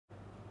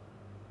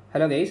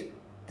Hello guys,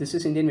 this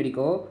is Indian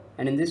Medico,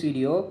 and in this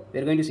video we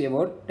are going to see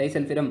about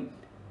Disulfiram.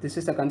 This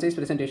is the concise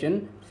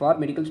presentation for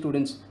medical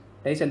students.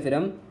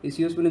 Disulfiram is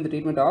useful in the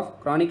treatment of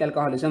chronic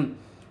alcoholism.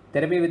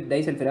 Therapy with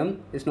Disulfiram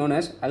is known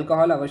as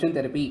alcohol aversion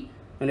therapy.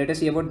 Now let us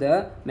see about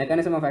the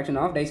mechanism of action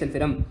of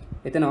Disulfiram.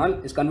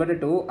 Ethanol is converted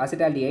to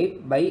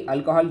acetaldehyde by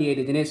alcohol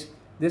dehydrogenase.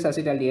 This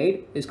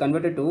acetaldehyde is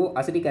converted to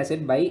acetic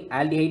acid by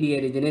aldehyde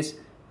dehydrogenase.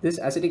 This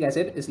acetic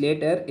acid is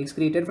later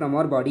excreted from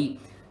our body.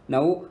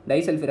 Now,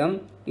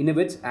 disulfiram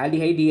inhibits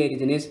aldehyde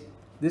dehydrogenase.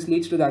 This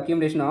leads to the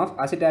accumulation of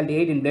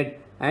acetaldehyde in blood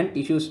and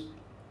tissues.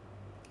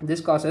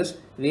 This causes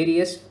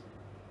various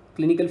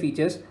clinical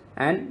features,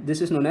 and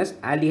this is known as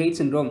aldehyde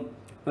syndrome.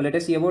 Now, let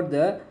us see about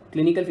the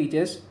clinical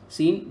features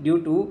seen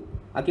due to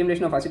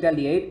accumulation of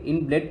acetaldehyde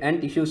in blood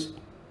and tissues.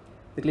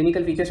 The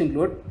clinical features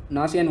include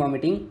nausea and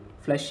vomiting,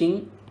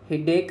 flushing,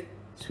 headache,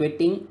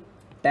 sweating,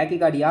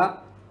 tachycardia,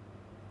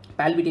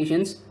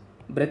 palpitations,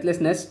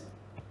 breathlessness,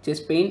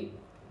 chest pain,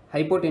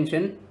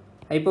 hypotension,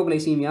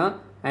 hypoglycemia,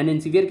 and in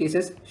severe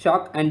cases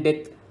shock and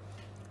death.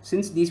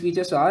 Since these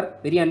features are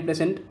very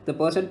unpleasant, the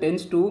person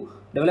tends to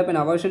develop an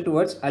aversion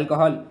towards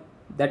alcohol.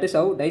 That is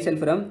how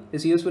disulfiram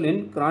is useful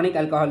in chronic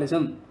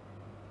alcoholism.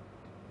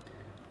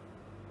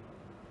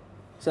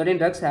 Certain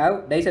drugs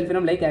have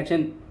disulfiram-like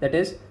action. That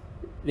is,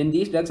 when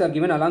these drugs are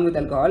given along with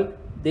alcohol,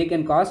 they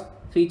can cause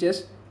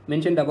features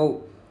mentioned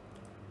above.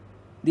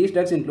 These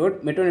drugs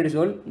include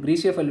metronidazole,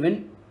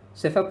 griseofulvin,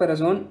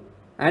 cefoperazone,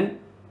 and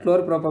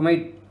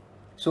chloropropamide.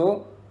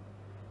 So,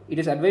 it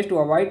is advised to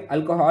avoid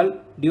alcohol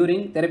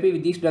during therapy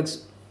with these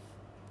drugs.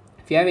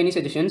 If you have any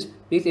suggestions,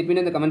 please let me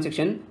know in the comment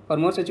section. For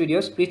more such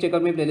videos, please check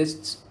out my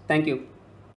playlists. Thank you.